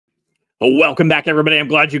Well, welcome back, everybody. I'm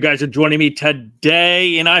glad you guys are joining me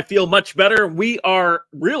today, and I feel much better. We are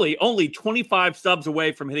really only 25 subs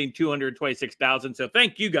away from hitting 226,000, so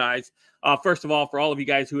thank you guys, first of all, for all of you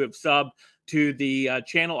guys who have subbed to the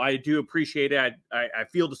channel. I do appreciate it. I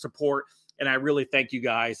feel the support, and I really thank you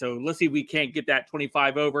guys. So let's see if we can't get that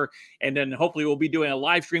 25 over, and then hopefully we'll be doing a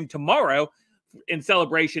live stream tomorrow in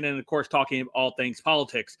celebration and, of course, talking all things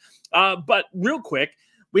politics. But real quick,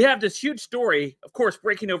 we have this huge story, of course,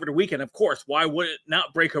 breaking over the weekend. Of course, why would it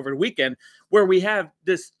not break over the weekend? Where we have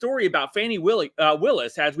this story about Fani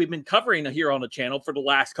Willis, as we've been covering here on the channel for the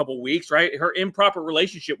last couple of weeks, right? Her improper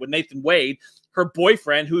relationship with Nathan Wade, her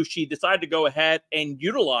boyfriend, who she decided to go ahead and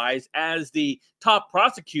utilize as the top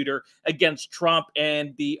prosecutor against Trump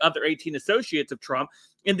and the other 18 associates of Trump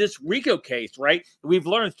in this RICO case, right? We've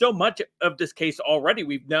learned so much of this case already.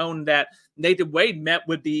 We've known that Nathan Wade met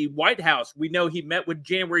with the White House. We know he met with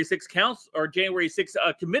January 6th Council or January 6th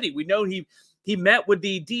committee. We know he met with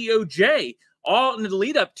the DOJ, all in the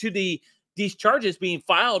lead up to these charges being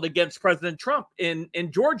filed against President Trump in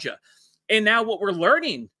Georgia. And now what we're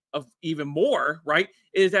learning of even more, right,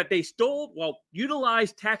 is that they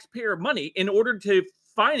utilized taxpayer money in order to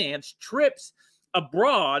finance trips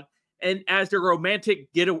abroad and as their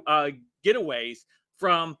romantic getaways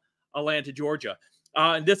from Atlanta, Georgia.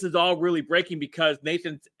 And this is all really breaking because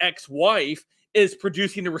Nathan's ex-wife is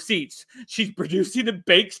producing the receipts. She's producing a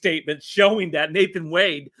bank statement showing that Nathan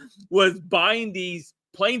Wade was buying these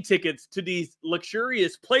plane tickets to these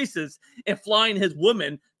luxurious places and flying his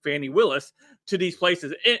woman, Fani Willis, to these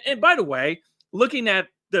places. And by the way, looking at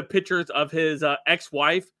the pictures of his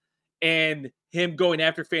ex-wife and him going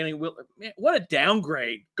after Fani Willis, man, what a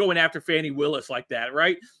downgrade going after Fani Willis like that,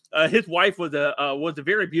 right? His wife was a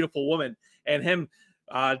very beautiful woman, and him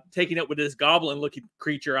taking it with this goblin-looking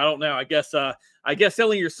creature. I don't know. I guess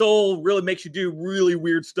selling your soul really makes you do really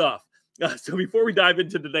weird stuff. So before we dive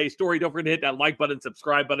into today's story, don't forget to hit that like button,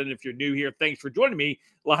 subscribe button if you're new here. Thanks for joining me.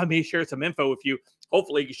 Allow me to share some info with you.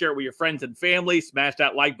 Hopefully you can share it with your friends and family. Smash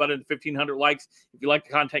that like button to 1,500 likes. If you like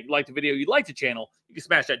the content, you like the video, you like the channel, you can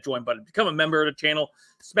smash that join button. Become a member of the channel.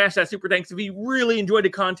 Smash that super thanks if you really enjoyed the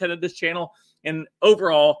content of this channel. And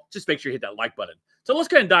overall, just make sure you hit that like button. So let's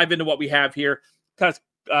go ahead and dive into what we have here. Because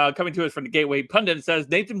coming to us from the Gateway Pundit, it says,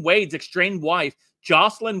 Nathan Wade's estranged wife,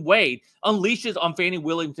 Jocelyn Wade, unleashes on Fani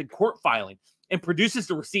Willis in court filing and produces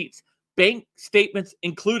the receipts. Bank statements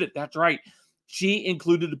included. That's right. She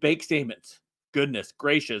included the bank statements. Goodness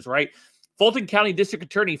gracious, right? Fulton County District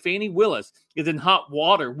Attorney Fani Willis is in hot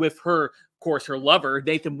water with her, of course, her lover,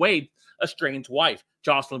 Nathan Wade, estranged wife,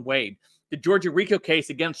 Jocelyn Wade. The Georgia RICO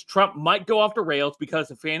case against Trump might go off the rails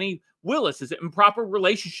because of Fani Willis's improper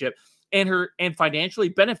relationship and financially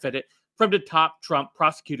benefited from the top Trump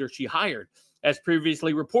prosecutor she hired. As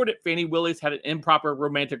previously reported, Fani Willis had an improper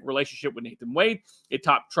romantic relationship with Nathan Wade, a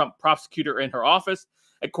top Trump prosecutor in her office.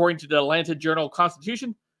 According to the Atlanta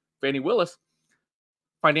Journal-Constitution, Fani Willis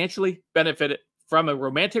financially benefited from a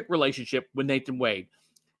romantic relationship with Nathan Wade,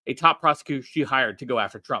 a top prosecutor she hired to go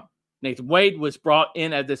after Trump. Nathan Wade was brought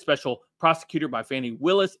in as a special prosecutor by Fani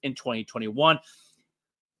Willis in 2021.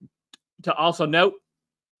 To also note,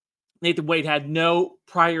 Nathan Wade had no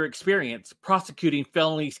prior experience prosecuting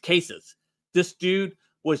felonies cases. This dude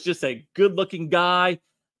was just a good-looking guy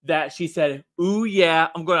that she said, ooh, yeah,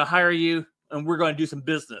 I'm going to hire you, and we're going to do some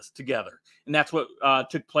business together. And that's what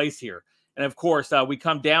took place here. And, of course, we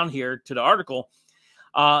come down here to the article.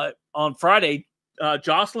 On Friday,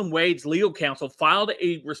 Jocelyn Wade's legal counsel filed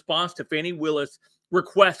a response to Fani Willis'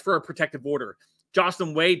 request for a protective order.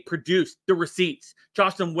 Jocelyn Wade produced the receipts.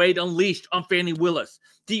 Jocelyn Wade unleashed on Fani Willis.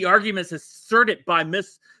 The arguments asserted by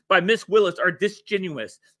Miss Willis are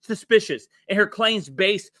disingenuous, suspicious, and her claims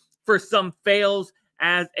based for some fails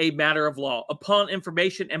as a matter of law. Upon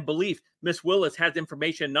information and belief, Miss Willis has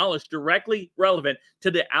information and knowledge directly relevant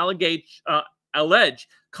to the alleged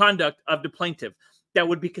conduct of the plaintiff that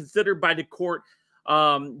would be considered by the court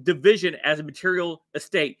division as a material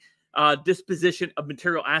estate, disposition of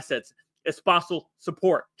material assets, espousal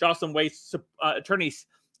support. Jocelyn Wade's attorneys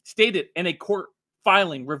stated in a court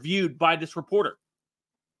filing reviewed by this reporter.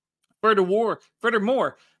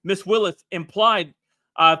 Furthermore, Ms. Willis implied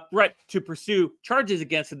a threat to pursue charges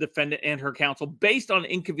against the defendant and her counsel based on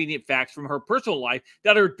inconvenient facts from her personal life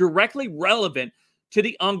that are directly relevant to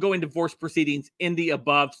the ongoing divorce proceedings in the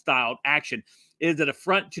above-styled action. It is an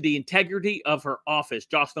affront to the integrity of her office,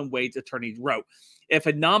 Jocelyn Wade's attorneys wrote. If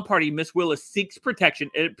a non-party, Ms. Willis, seeks protection,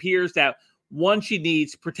 it appears that one she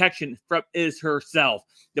needs protection from is herself,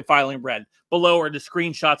 the filing read. Below are the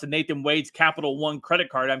screenshots of Nathan Wade's Capital One credit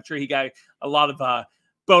card. I'm sure he got a lot of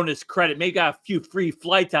bonus credit. Maybe got a few free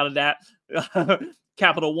flights out of that.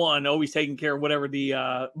 Capital One, always taking care of whatever the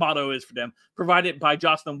motto is for them, provided by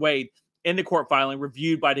Jocelyn Wade in the court filing,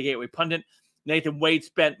 reviewed by the Gateway Pundit. Nathan Wade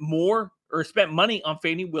spent money on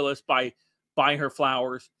Fani Willis by buying her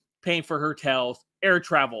flowers, paying for hotels, air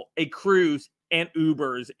travel, a cruise, and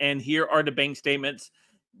Ubers. And here are the bank statements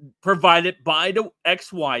provided by the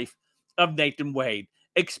ex-wife of Nathan Wade,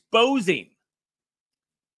 exposing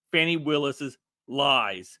Fani Willis's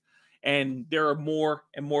lies. And there are more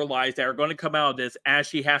and more lies that are going to come out of this as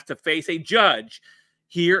she has to face a judge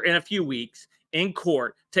here in a few weeks in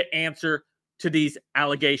court to answer to these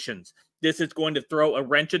allegations. This is going to throw a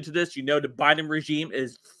wrench into this. You know, the Biden regime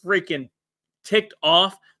is freaking ticked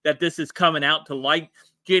off that this is coming out to light.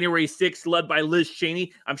 January 6th, led by Liz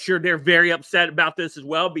Cheney. I'm sure they're very upset about this as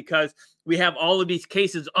well, because we have all of these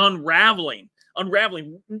cases unraveling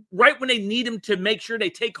right when they need them to make sure they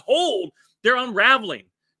take hold. They're unraveling,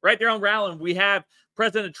 right? They're unraveling. We have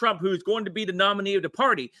President Trump, who's going to be the nominee of the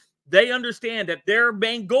party. They understand that their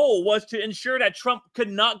main goal was to ensure that Trump could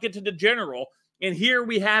not get to the general. And here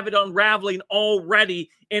we have it unraveling already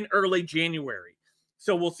in early January.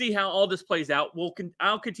 So we'll see how all this plays out.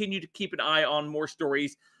 I'll continue to keep an eye on more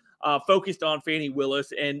stories focused on Fani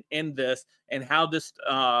Willis and this, and how this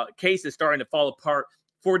case is starting to fall apart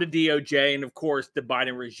for the DOJ, and of course the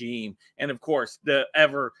Biden regime, and of course the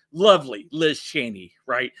ever lovely Liz Cheney,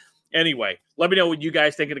 right? Anyway, let me know what you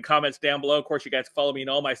guys think in the comments down below. Of course, you guys can follow me in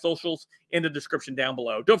all my socials in the description down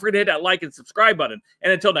below. Don't forget to hit that like and subscribe button.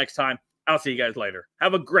 And until next time, I'll see you guys later.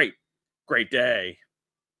 Have a great day.